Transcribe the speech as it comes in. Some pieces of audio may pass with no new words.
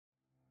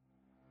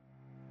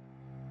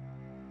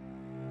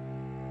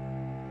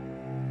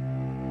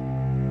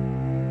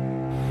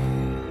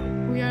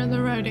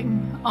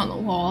writing on the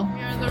wall.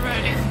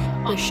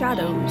 The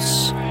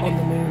shadows on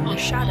the moon. The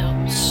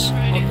shadows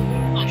on the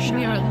moon.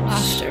 We are the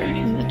laughter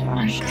in the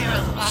dark.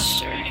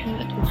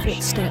 The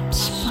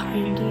footsteps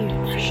behind you.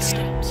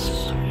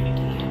 Footsteps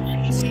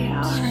behind you. We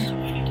are.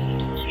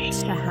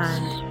 The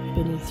hand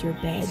beneath your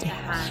bed. The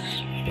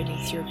hand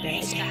beneath your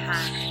bed. The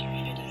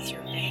hand beneath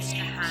your bed. The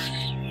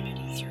hand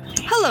beneath your bed.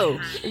 Hello,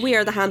 we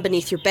are the Hand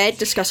Beneath Your Bed,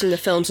 discussing the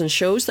films and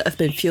shows that have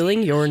been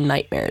fueling your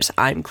nightmares.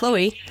 I'm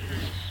Chloe.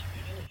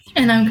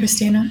 And I'm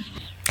Christina.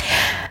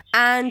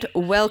 And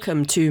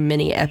welcome to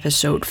mini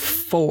episode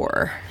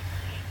 4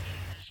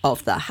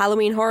 of the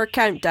Halloween Horror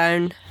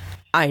Countdown.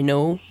 I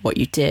Know What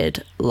You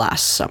Did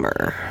Last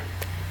Summer.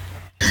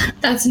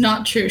 That's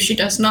not true. She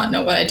does not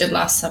know what I did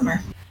last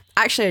summer.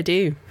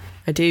 Actually,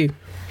 I do.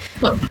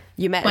 What?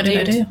 You met What a did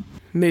I dude. do?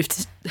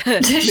 Moved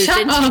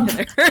Shut in up.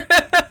 together.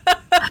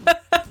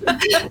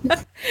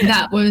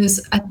 That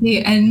was at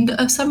the end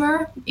of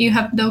summer. You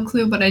have no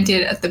clue what I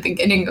did at the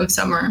beginning of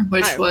summer,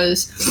 which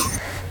was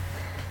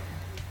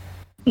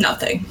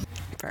nothing.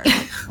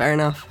 Fair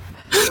enough.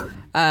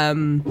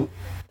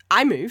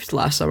 I moved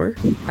last summer.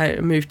 I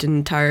moved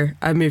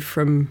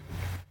from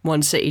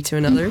one city to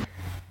another.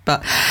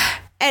 But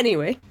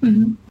anyway,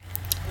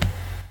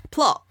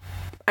 plot.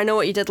 I Know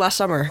What You Did Last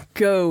Summer.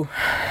 Go.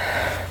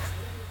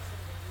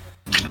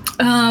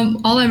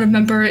 All I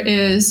remember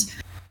is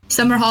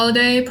summer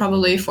holiday,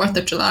 probably 4th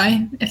of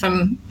July, if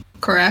I'm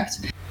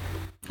correct.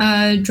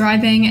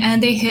 Driving,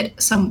 and they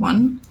hit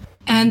someone,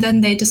 and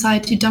then they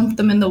decide to dump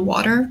them in the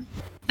water.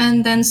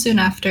 And then soon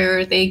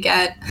after, they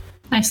get a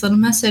nice little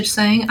message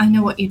saying, I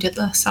know what you did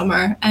last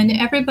summer. And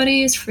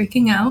everybody is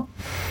freaking out.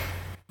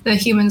 The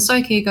human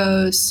psyche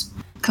goes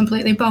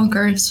completely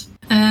bonkers.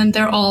 And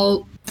they're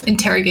all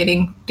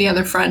interrogating the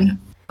other friend.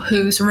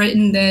 Who's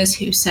written this?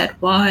 Who said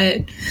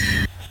what?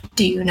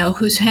 Do you know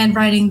whose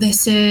handwriting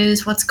this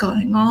is? What's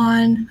going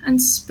on? And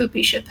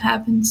spoopy shit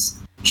happens.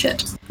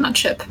 Shit, not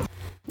ship.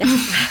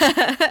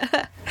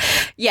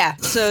 Yeah,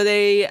 so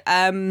they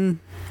run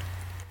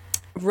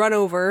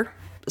over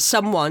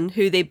someone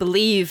who they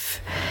believe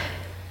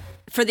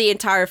for the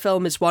entire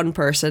film is one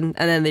person,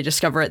 and then they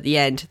discover at the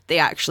end they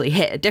actually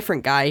hit a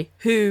different guy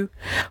who,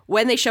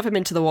 when they shove him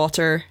into the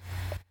water,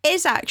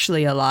 is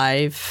actually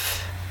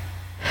alive.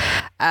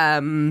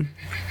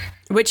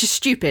 Which is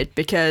stupid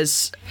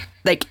because,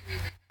 like,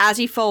 as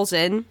he falls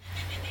in,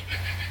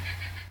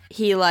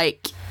 he,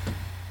 like,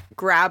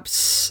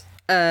 grabs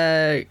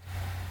the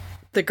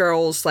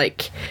girl's,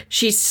 like,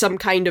 she's some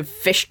kind of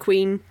fish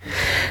queen,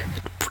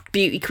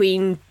 beauty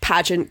queen,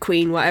 pageant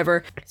queen,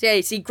 whatever. So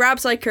yeah, so he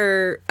grabs, like,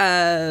 her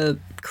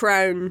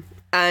crown,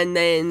 and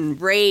then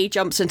Ray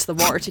jumps into the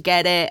water to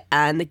get it,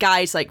 and the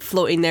guy's, like,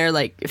 floating there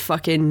like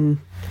fucking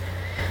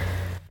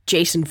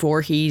Jason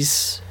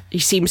Voorhees. He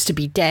seems to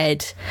be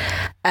dead,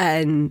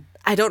 and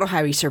I don't know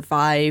how he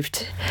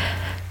survived.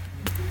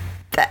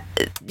 That,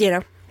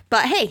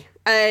 but hey,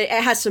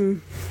 it has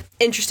some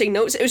interesting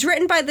notes. It was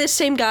written by the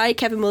same guy,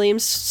 Kevin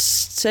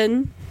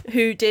Williamson,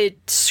 who did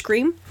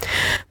Scream,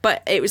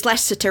 but it was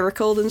less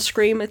satirical than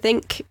Scream, I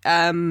think.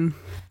 A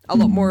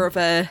lot more of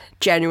a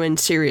genuine,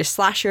 serious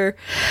slasher.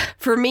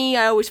 For me,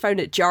 I always found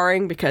it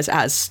jarring because it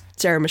has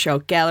Sarah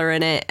Michelle Gellar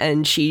in it,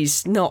 and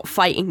she's not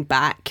fighting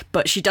back,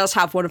 but she does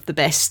have one of the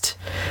best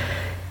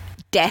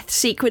death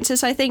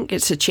sequences, I think.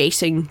 It's a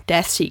chasing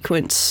death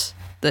sequence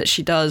that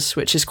she does,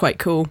 which is quite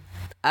cool.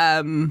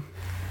 And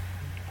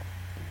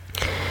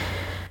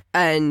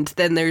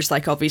then there's,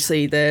 like,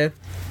 obviously the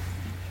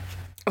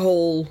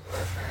whole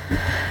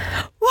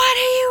 "what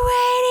are you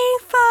waiting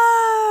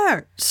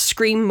for?"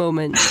 scream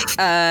moment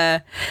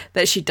that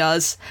she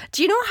does.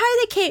 Do you know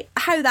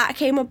how that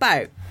came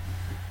about?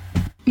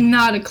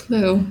 Not a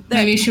clue.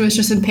 Maybe she was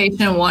just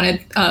impatient and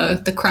wanted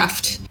the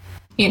craft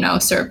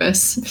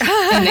service,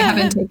 and they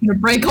haven't taken a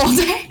break all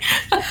day.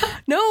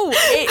 No,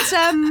 it's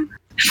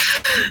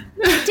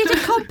they did a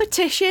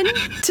competition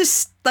to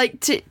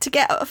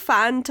get a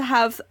fan to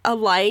have a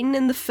line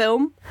in the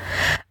film,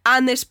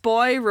 and this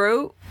boy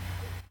wrote,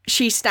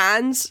 "She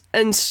stands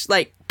and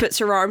like puts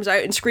her arms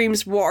out and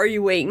screams, 'What are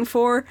you waiting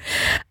for?'"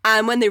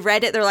 And when they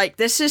read it, they're like,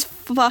 "This is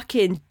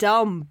fucking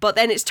dumb." But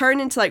then it's turned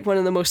into, like, one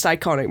of the most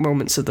iconic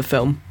moments of the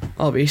film,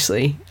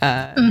 obviously,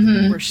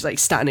 where she's, like,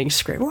 standing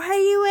screaming, "What are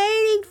you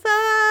waiting for?"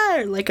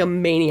 like a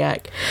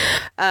maniac.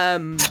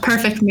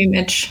 Perfect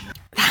image.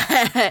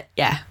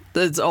 Yeah,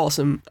 that's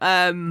awesome.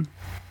 Yeah,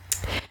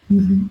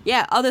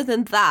 other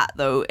than that,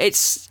 though, it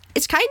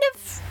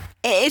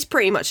is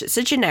pretty much, it's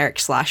a generic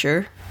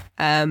slasher.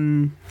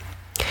 And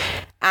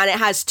it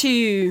has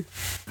two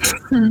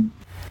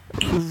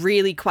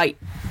really quite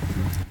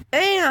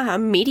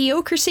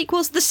mediocre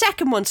sequels. The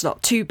second one's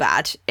not too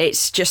bad.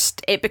 It's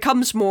just, it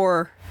becomes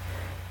more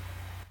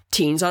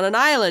teens on an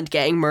island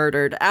getting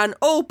murdered. And,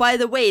 oh, by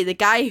the way, the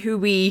guy who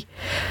we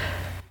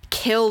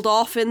killed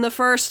off in the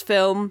first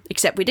film,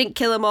 except we didn't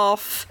kill him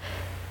off,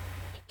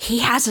 he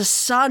has a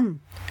son.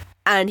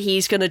 And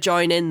he's going to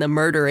join in the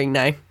murdering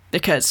now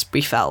because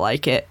we felt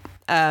like it.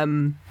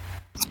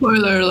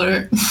 Spoiler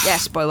alert. Yeah,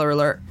 spoiler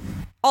alert.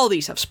 all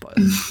these have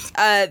spoilers.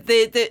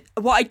 The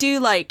what I do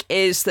like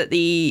is that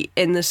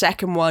in the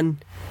second one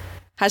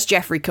has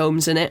Jeffrey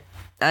Combs in it,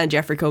 and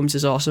Jeffrey Combs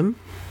is awesome.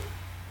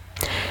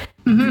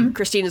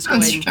 Christina's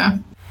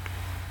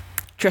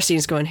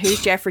going,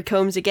 who's Jeffrey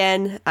Combs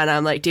again? And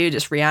I'm like, dude,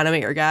 it's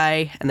Reanimator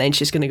guy. And then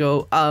she's gonna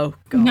go, oh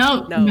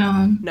god,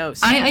 no.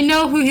 I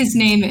know who his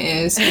name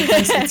is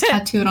because it's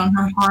tattooed on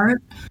her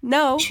heart.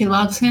 No, she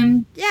loves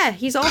him. Yeah,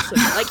 he's awesome.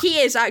 Like, he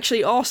is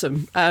actually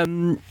awesome.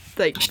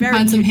 Like, she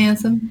finds him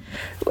handsome.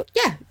 Well,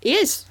 yeah, he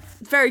is.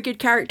 Very good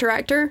character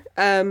actor.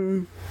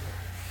 And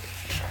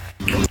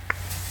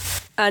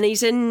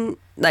he's in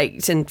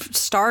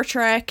Star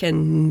Trek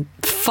and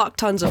fuck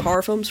tons of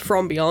horror films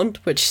from Beyond,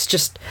 which is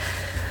just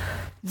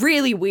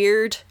really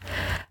weird.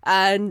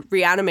 And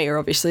Reanimator,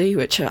 obviously,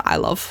 which I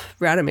love.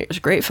 Reanimator's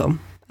a great film.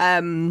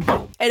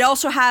 It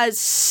also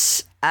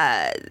has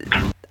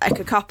like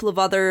a couple of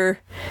other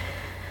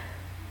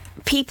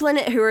people in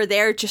it who are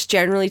there just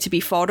generally to be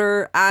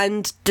fodder,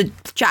 and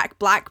Jack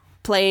Black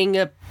playing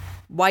a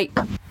white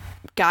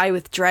guy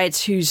with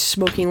dreads who's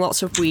smoking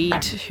lots of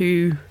weed,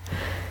 who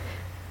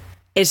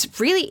is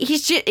really,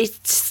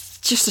 it's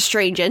just a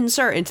strange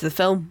insert into the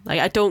film. Like,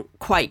 I don't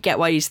quite get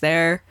why he's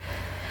there,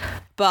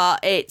 but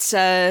it's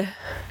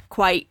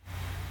quite,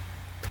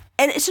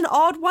 and it's an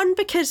odd one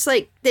because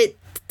like they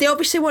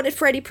obviously wanted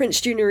Freddie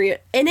Prinze Jr.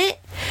 in it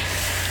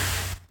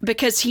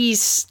because he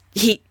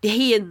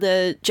and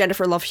the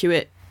Jennifer Love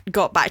Hewitt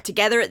got back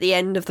together at the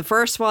end of the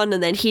first one,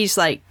 and then he's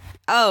like,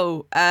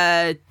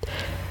 I'm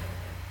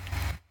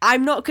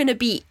not going to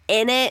be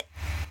in it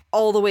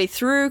all the way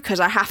through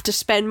because I have to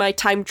spend my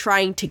time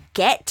trying to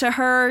get to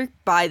her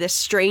by this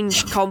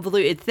strange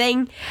convoluted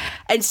thing,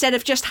 instead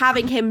of just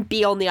having him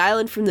be on the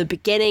island from the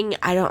beginning.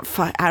 I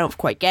don't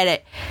quite get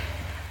it.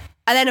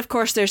 And then of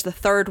course there's the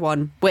third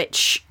one,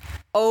 which,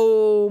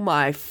 oh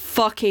my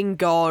fucking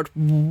god,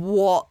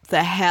 what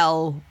the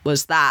hell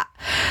was that?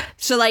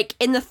 So like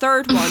in the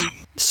third one,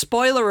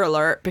 spoiler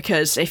alert,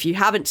 because if you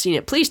haven't seen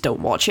it, please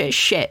don't watch it. It's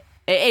shit.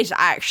 It is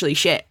actually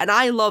shit. And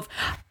I love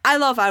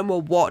and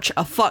will watch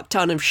a fuck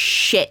ton of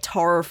shit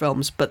horror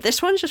films, but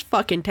this one's just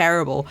fucking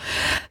terrible.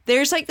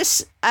 There's like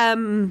this,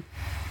 they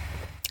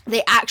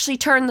actually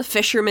turn the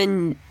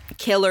fisherman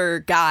killer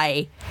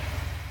guy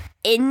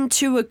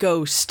into a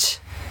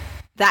ghost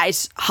that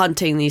is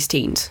hunting these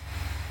teens.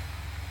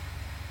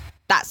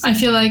 I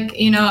feel like,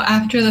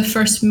 after the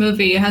first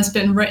movie has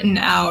been written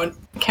out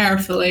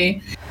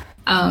carefully,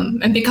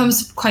 and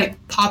becomes quite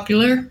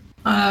popular,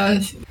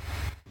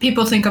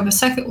 people think of a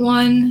second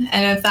one,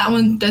 and if that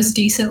one does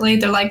decently,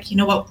 they're like, you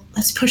know what,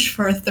 let's push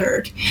for a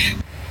third.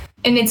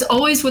 And it's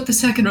always with the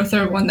second or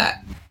third one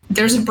that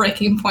there's a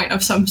breaking point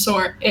of some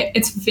sort.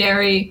 It's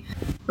very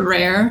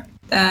rare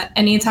that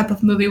any type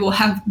of movie will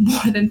have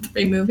more than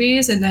 3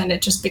 movies, and then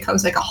it just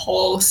becomes like a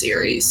whole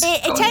series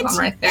going on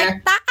right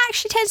there. That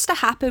actually tends to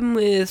happen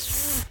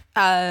with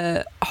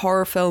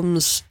horror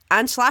films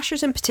and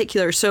slashers in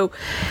particular. So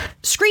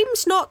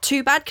Scream's not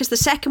too bad because the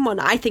second one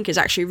I think is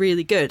actually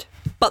really good,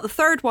 but the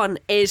third one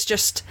is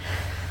just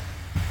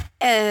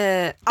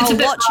I'll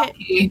watch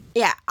it.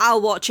 Yeah,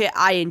 I'll watch it.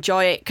 I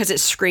enjoy it because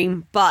it's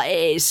Scream, but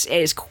it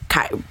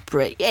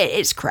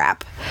is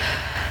crap.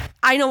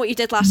 I Know What You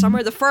Did Last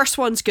Summer. The first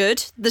one's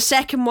good. The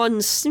second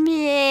one's, it's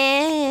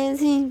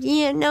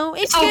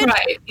good.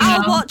 Right,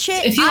 I'll watch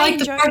it. If you like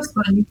the first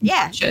one, you can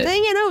watch it.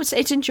 Then,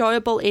 it's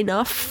enjoyable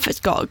enough. It's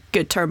got a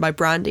good turn by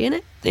Brandy in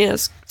it.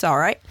 It's all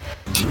right.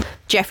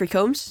 Jeffrey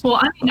Combs. Well,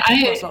 I mean,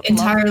 I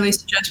entirely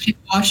suggest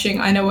people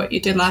watching I Know What You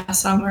Did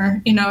Last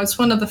Summer. It's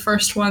one of the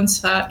first ones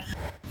that,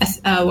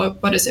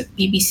 what is it,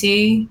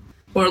 BBC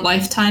or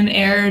Lifetime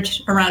aired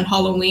around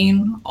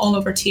Halloween all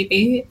over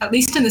TV, at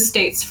least in the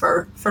States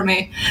for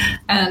me.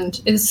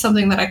 And it's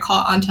something that I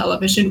caught on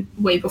television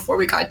way before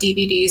we got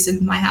DVDs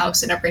in my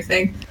house and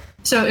everything.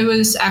 So it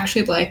was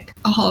actually like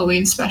a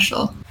Halloween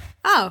special.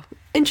 Oh,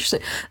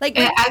 interesting. Like,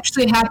 it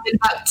actually happened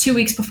about 2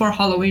 weeks before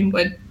Halloween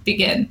would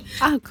begin.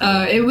 Oh,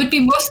 cool. It would be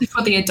mostly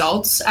for the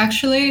adults,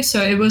 actually.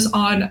 So it was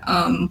on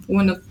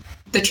one of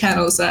the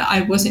channels that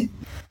I wasn't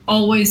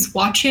always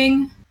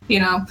watching,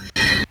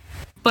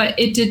 but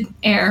it did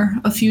air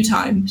a few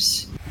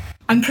times.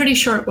 I'm pretty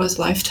sure it was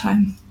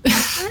Lifetime.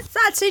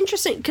 That's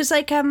interesting, because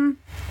the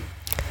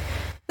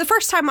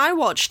first time I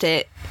watched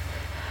it,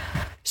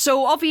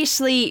 so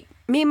obviously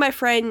me and my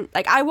friend,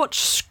 I watched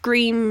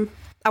Scream.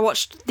 I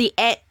watched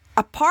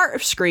a part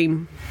of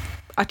Scream,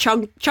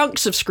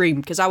 chunks of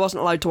Scream, because I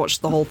wasn't allowed to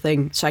watch the whole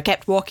thing, so I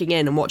kept walking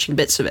in and watching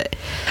bits of it.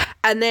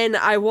 And then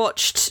I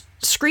watched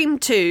Scream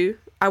 2.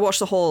 I watched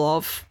the whole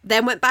of,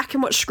 then went back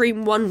and watched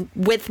Scream 1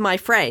 with my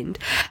friend,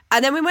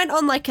 and then we went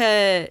on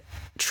a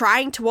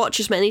trying to watch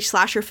as many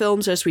slasher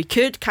films as we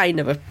could kind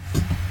of a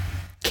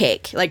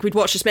kick. We'd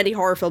watch as many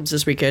horror films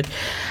as we could,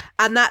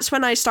 and that's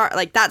when I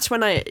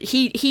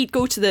he'd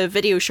go to the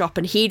video shop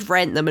and he'd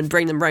rent them and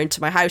bring them round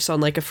to my house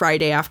on a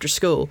Friday after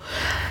school.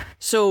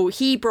 So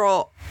he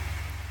brought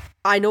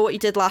I Know What You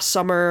Did Last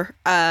Summer,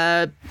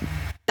 that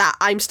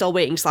I'm Still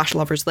Waiting /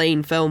 Lover's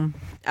Lane film,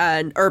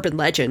 and Urban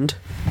Legend.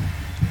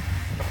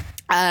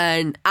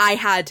 And I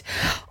had,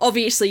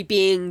 obviously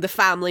being the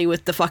family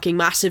with the fucking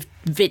massive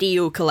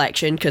video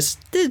collection, because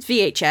the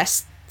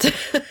VHS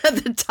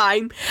at the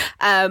time,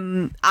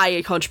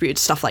 I contributed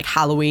to stuff like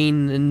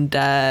Halloween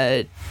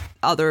and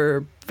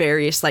other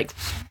various like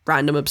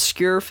random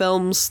obscure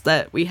films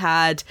that we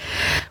had.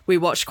 We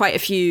watched quite a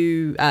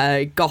few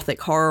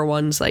gothic horror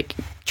ones like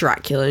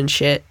Dracula and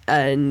shit,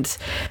 and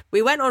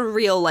we went on a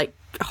real like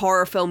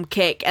horror film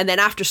kick. And then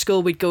after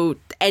school we'd go,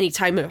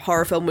 anytime a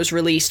horror film was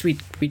released,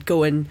 we'd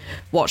go and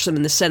watch them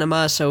in the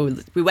cinema. So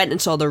we went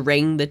and saw The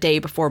Ring the day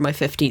before my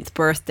 15th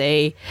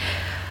birthday,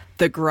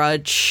 The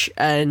Grudge,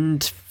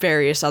 and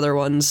various other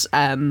ones.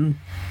 And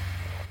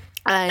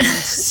on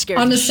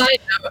the side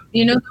note,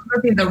 you know the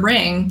movie The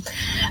Ring,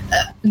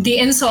 the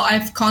insult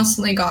I've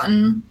constantly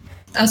gotten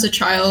as a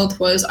child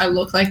was I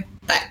look like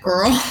that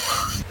girl.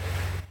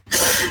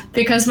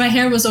 Because my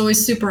hair was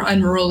always super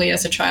unruly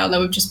as a child. I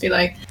would just be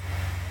like,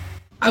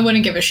 I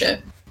wouldn't give a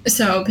shit.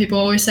 So people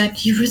always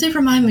said, you really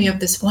remind me of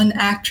this one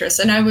actress.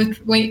 And I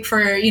would wait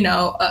for, you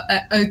know,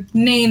 a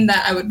name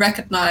that I would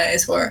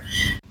recognize. Or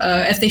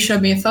if they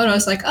showed me a photo, I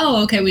was like,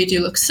 oh, okay, we do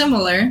look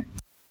similar.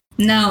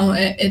 No,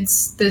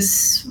 it's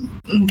this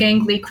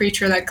gangly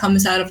creature that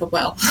comes out of a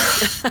well.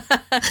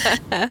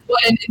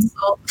 What an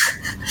insult.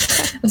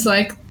 It's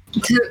like,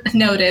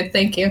 noted,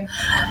 thank you.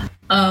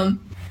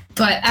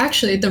 But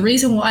actually, the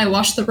reason why I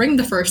watched The Ring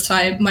the first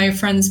time, my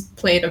friends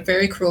played a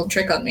very cruel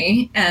trick on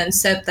me and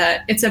said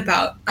that it's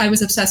about, I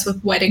was obsessed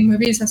with wedding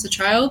movies as a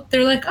child.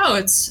 They're like, oh,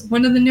 it's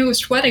one of the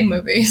newest wedding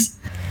movies.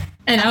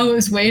 And I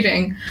was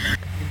waiting.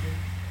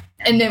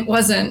 And it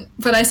wasn't,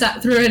 but I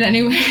sat through it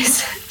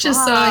anyways,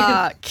 just so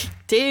I could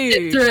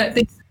sit through it.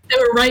 They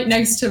were right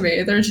next to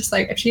me. They're just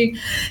like, if she,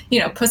 you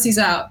know, pussies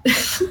out,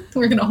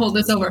 we're going to hold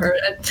this over her.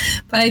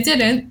 But I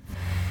didn't.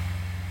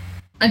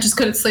 I just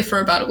couldn't sleep for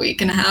about a week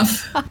and a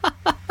half.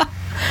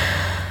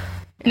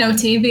 No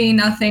TV,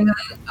 nothing.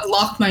 I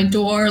locked my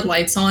door,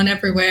 lights on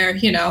everywhere,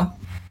 you know.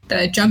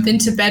 I jump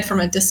into bed from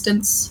a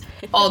distance,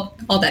 all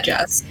that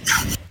jazz.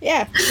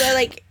 Yeah, so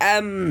like,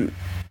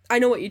 I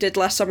know what you did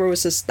last summer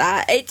was just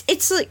that.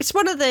 It's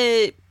one of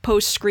the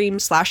post-Scream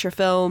slasher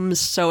films,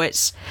 so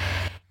it's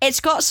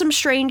got some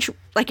strange,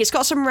 like, it's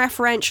got some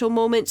referential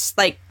moments.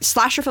 Like,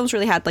 slasher films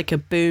really had like a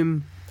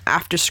boom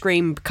after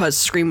Scream because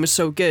Scream was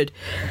so good,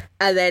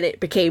 and then it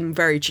became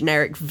very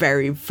generic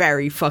very,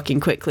 very fucking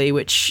quickly,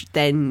 which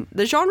then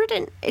the genre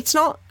it's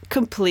not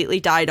completely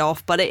died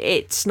off, but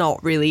it's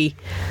not really.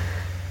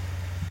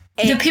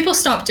 The people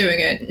stopped doing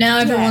it. Now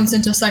everyone's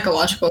into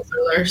psychological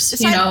thrillers,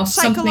 you know,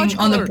 something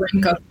on the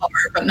brink of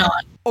horror, but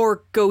not.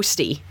 Or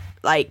ghosty.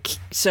 Like,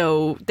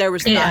 so there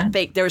was that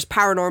big, there was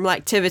Paranormal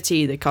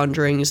Activity, The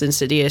Conjuring's,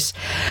 Insidious,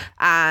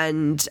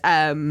 and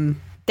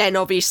then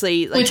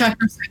obviously, like, which I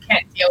personally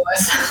can't deal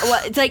with.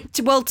 Well, it's like,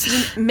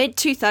 mid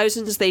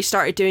 2000s they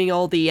started doing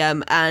all the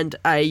and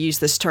I use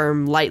this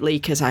term lightly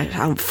because I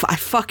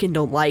fucking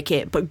don't like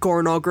it, but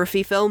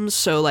pornography films.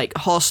 So like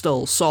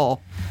Hostel, Saw,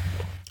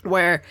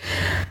 where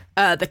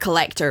The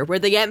Collector, where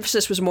the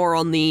emphasis was more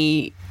on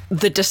the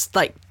just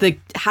like the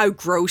how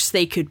gross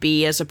they could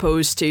be as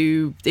opposed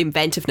to the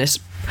inventiveness.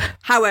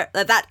 However,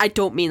 that I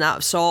don't mean that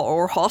of Saw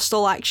or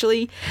Hostel.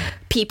 Actually,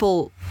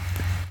 people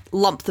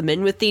lump them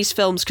in with these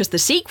films because the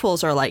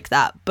sequels are like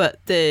that,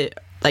 but the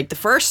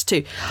first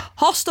two,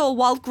 Hostel,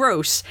 while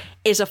gross,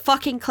 is a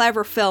fucking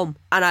clever film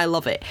and I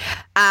love it.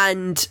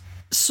 And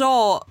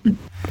Saw,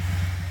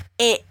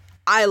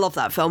 I love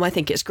that film. I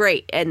think it's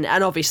great, and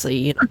obviously,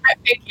 you know. Okay,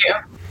 thank you,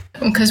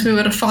 because we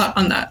would have fought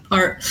on that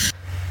part.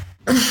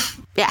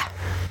 Yeah.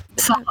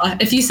 Saw.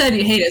 If you said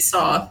you hated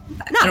Saw,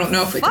 I don't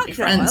know if we could be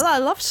friends. I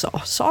love Saw.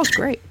 Saw's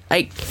great.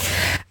 Like,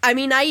 I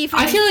mean, I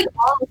feel like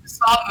all of the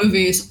Saw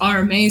movies are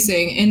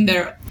amazing in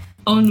their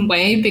own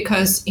way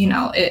because, you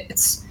know,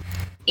 it's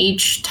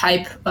each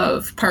type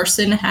of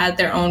person had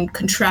their own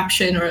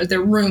contraption or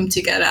their room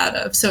to get out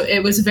of. So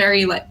it was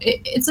very like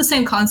it's the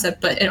same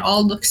concept, but it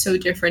all looks so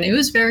different. It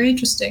was very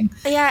interesting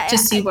to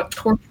see what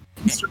torture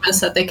instruments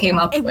that they came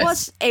up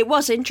with. It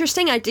was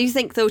interesting. I do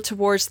think though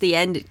towards the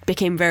end it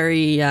became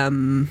very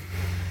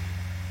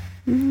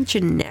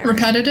generic,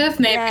 repetitive,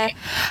 maybe. Yeah.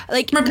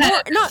 Like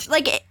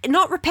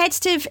not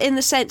repetitive in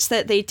the sense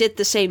that they did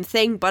the same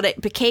thing, but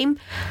it became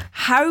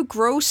how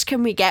gross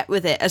can we get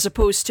with it as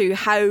opposed to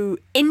how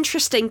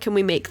interesting can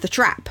we make the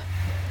trap.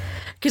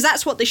 Because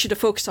that's what they should have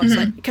focused on.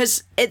 Mm-hmm.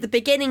 Because at the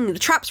beginning, the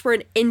traps were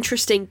an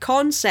interesting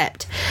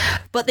concept,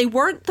 but they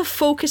weren't the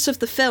focus of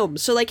the film.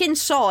 So like in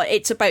Saw,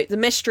 it's about the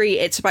mystery,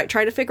 it's about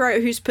trying to figure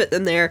out who's put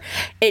them there,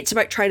 it's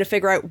about trying to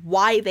figure out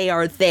why they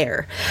are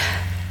there.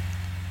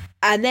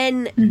 And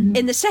then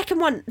in the second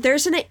one,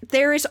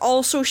 there is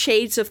also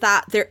shades of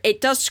that. It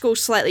does go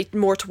slightly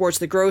more towards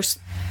the gross.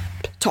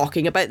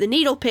 Talking about the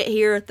needle pit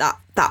here, that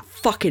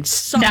fucking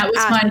sucked. That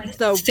was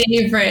my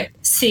favorite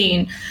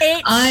scene.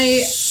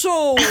 It's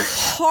so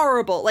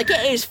horrible. Like,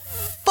 it is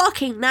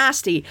fucking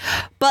nasty.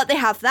 But they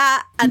have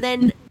that, and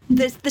then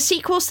the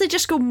sequels, they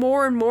just go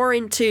more and more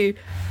into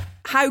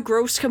how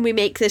gross can we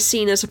make this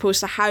scene as opposed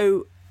to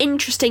how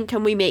interesting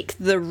can we make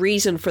the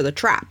reason for the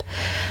trap.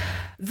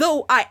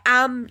 Though I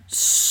am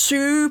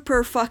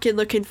super fucking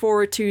looking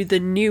forward to the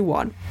new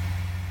one,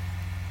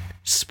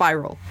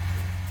 Spiral.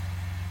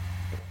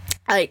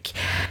 Like,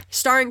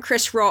 starring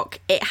Chris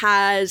Rock, it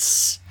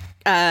has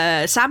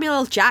Samuel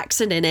L.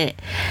 Jackson in it,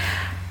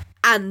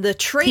 and the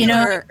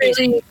trailer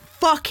is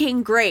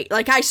fucking great.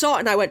 Like, I saw it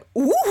and I went,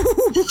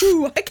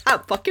 ooh, I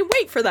can't fucking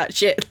wait for that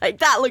shit. Like,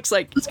 that looks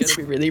like it's gonna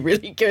be really,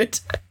 really good.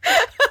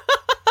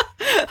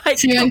 Like,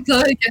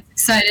 Chloe gets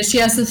excited. She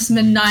has this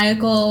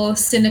maniacal,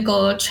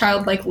 cynical,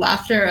 childlike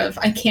laughter of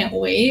 "I can't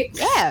wait."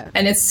 Yeah,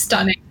 and it's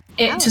stunning.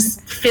 It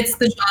just fits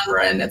the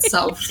genre in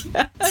itself.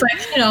 It's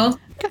like,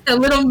 a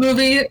little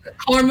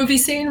horror movie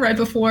scene right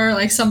before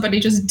like somebody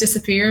just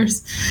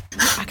disappears.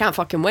 I can't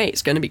fucking wait.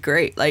 It's going to be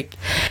great. Like,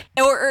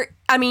 or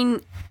I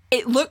mean,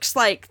 it looks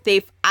like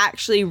they've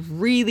actually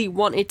really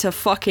wanted to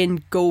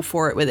fucking go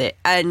for it with it,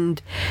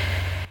 and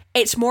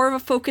it's more of a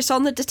focus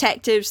on the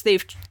detectives.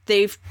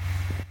 They've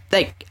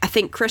like, I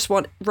think Chris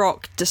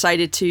Rock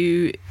decided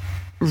to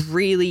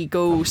really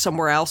go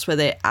somewhere else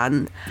with it,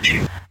 and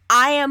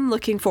I am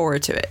looking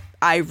forward to it.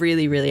 I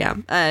really, really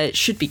am. It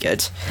should be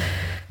good.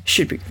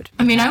 Should be good.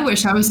 I mean, I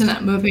wish I was in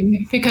that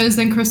movie, because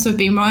then Chris would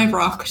be my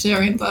rock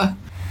during the...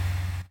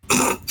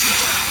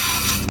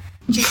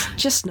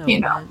 Just know,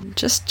 man.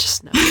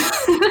 Just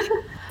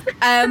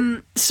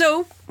know.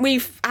 So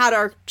we've had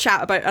our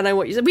chat about I Know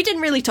What You Did. We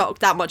didn't really talk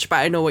that much about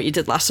I Know What You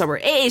Did Last Summer.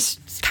 It is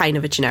kind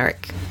of a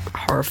generic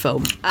horror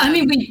film. I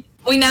mean,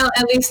 we now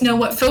at least know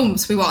what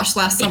films we watched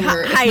last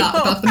summer, if not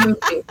about the movie.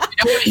 We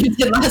know what you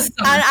did last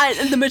summer.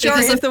 And the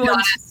majority of the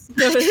ones,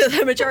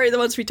 the majority of the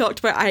ones we talked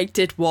about, I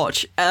did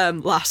watch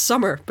last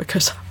summer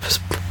because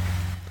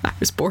I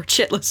was bored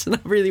shitless and I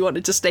really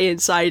wanted to stay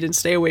inside and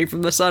stay away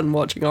from the sun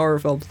watching horror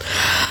films.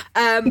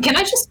 Can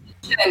I just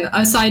mention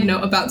a side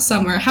note about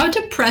summer? How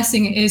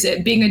depressing is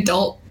it being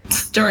adults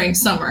during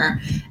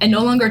summer and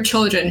no longer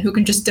children who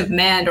can just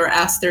demand or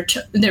ask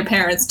their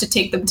parents to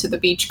take them to the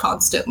beach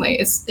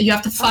constantly? You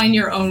have to find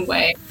your own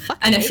way,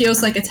 and it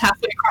feels like it's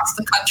halfway across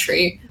the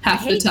country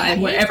half the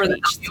time, wherever the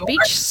hell you are. The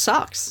beach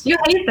sucks. You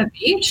hate the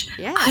beach?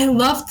 Yeah. I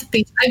love the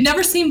beach. I've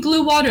never seen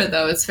blue water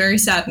though. It's very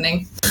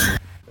saddening.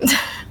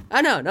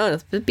 I know, no,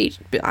 the beach.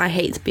 I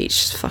hate the beach.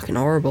 It's fucking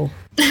horrible.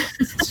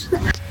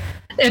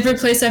 Every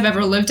place I've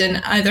ever lived in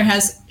either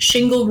has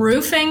shingle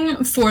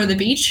roofing for the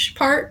beach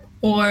part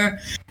or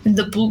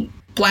the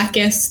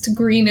blackest,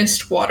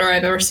 greenest water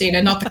I've ever seen,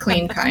 and not the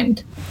clean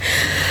kind.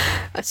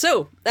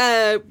 So,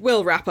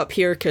 we'll wrap up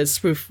here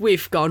because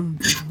we've gone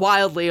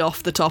wildly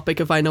off the topic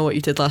of I Know What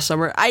You Did Last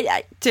Summer.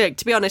 To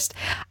be honest,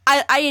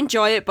 I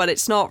enjoy it, but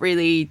it's not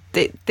really...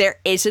 There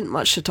isn't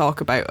much to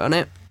talk about on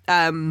it.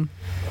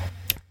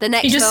 The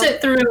next you just film,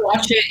 sit through and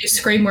watch it, you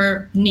scream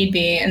where need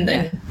be, and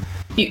then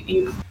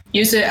you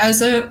use it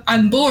as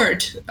I'm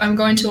bored, I'm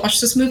going to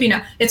watch this movie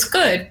now. It's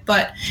good,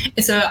 but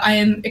I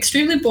am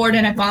extremely bored,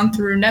 and I've gone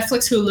through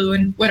Netflix, Hulu,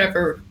 and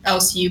whatever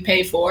else you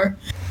pay for.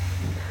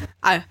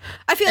 I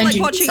feel like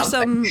watching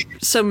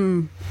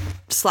some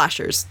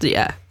slashers.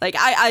 Yeah, like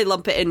I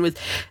lump it in with,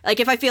 like,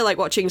 if I feel like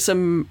watching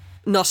some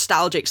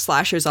nostalgic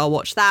slashers, I'll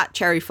watch that,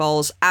 Cherry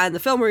Falls, and the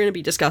film we're going to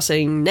be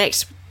discussing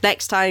next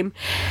time,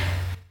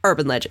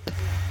 Urban Legend,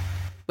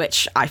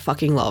 which I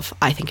fucking love.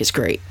 I think it's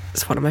great.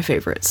 It's one of my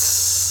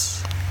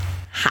favorites.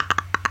 Ha.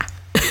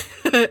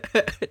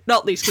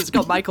 Not least because it's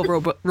got Michael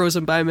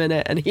Rosenbaum in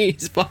it, and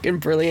he's fucking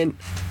brilliant.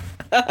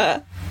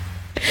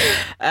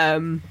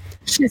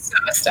 She's so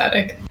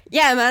ecstatic.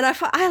 Yeah, man,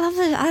 I love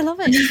it. I love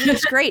it.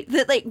 It's great.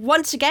 Like,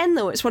 once again,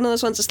 though, it's one of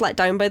those ones that's let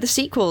down by the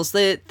sequels.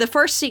 The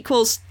first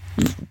sequel's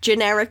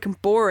generic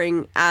and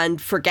boring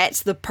and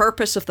forgets the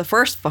purpose of the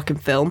first fucking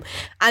film,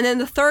 and then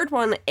the third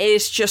one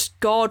is just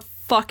god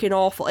fucking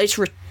awful. It's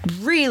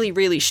really,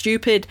 really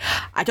stupid.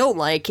 I don't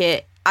like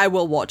it. I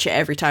will watch it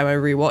every time I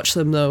rewatch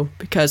them, though,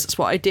 because it's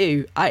what I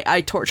do.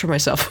 I torture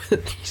myself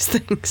with these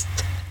things.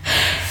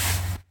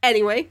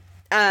 Anyway,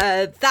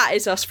 that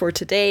is us for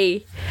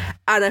today,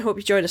 and I hope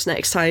you join us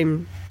next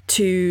time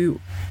to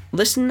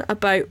listen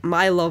about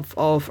my love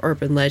of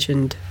Urban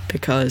Legend,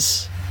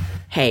 because,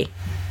 hey,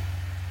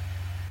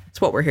 it's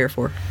what we're here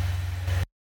for.